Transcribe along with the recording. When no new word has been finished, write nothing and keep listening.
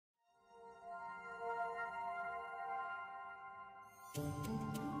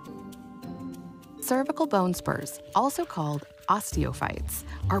Cervical bone spurs, also called osteophytes,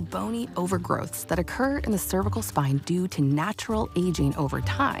 are bony overgrowths that occur in the cervical spine due to natural aging over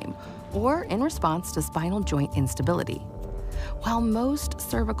time or in response to spinal joint instability. While most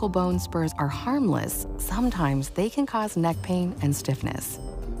cervical bone spurs are harmless, sometimes they can cause neck pain and stiffness.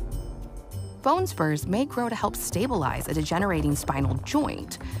 Bone spurs may grow to help stabilize a degenerating spinal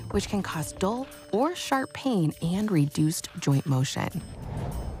joint, which can cause dull or sharp pain and reduced joint motion.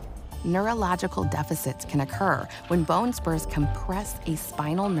 Neurological deficits can occur when bone spurs compress a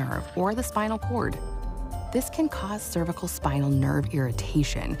spinal nerve or the spinal cord. This can cause cervical spinal nerve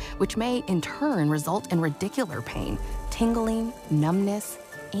irritation, which may in turn result in radicular pain, tingling, numbness,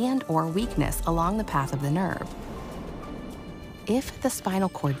 and/or weakness along the path of the nerve. If the spinal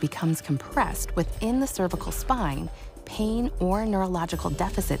cord becomes compressed within the cervical spine, pain or neurological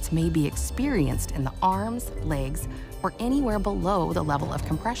deficits may be experienced in the arms, legs, or anywhere below the level of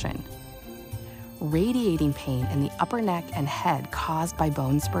compression. Radiating pain in the upper neck and head caused by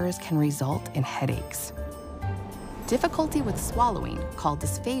bone spurs can result in headaches. Difficulty with swallowing, called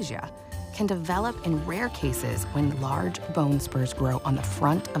dysphagia, can develop in rare cases when large bone spurs grow on the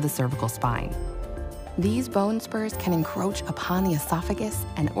front of the cervical spine. These bone spurs can encroach upon the esophagus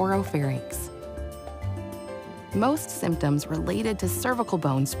and oropharynx. Most symptoms related to cervical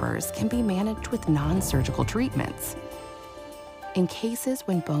bone spurs can be managed with non-surgical treatments. In cases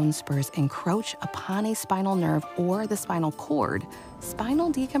when bone spurs encroach upon a spinal nerve or the spinal cord, spinal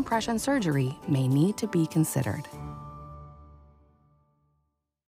decompression surgery may need to be considered.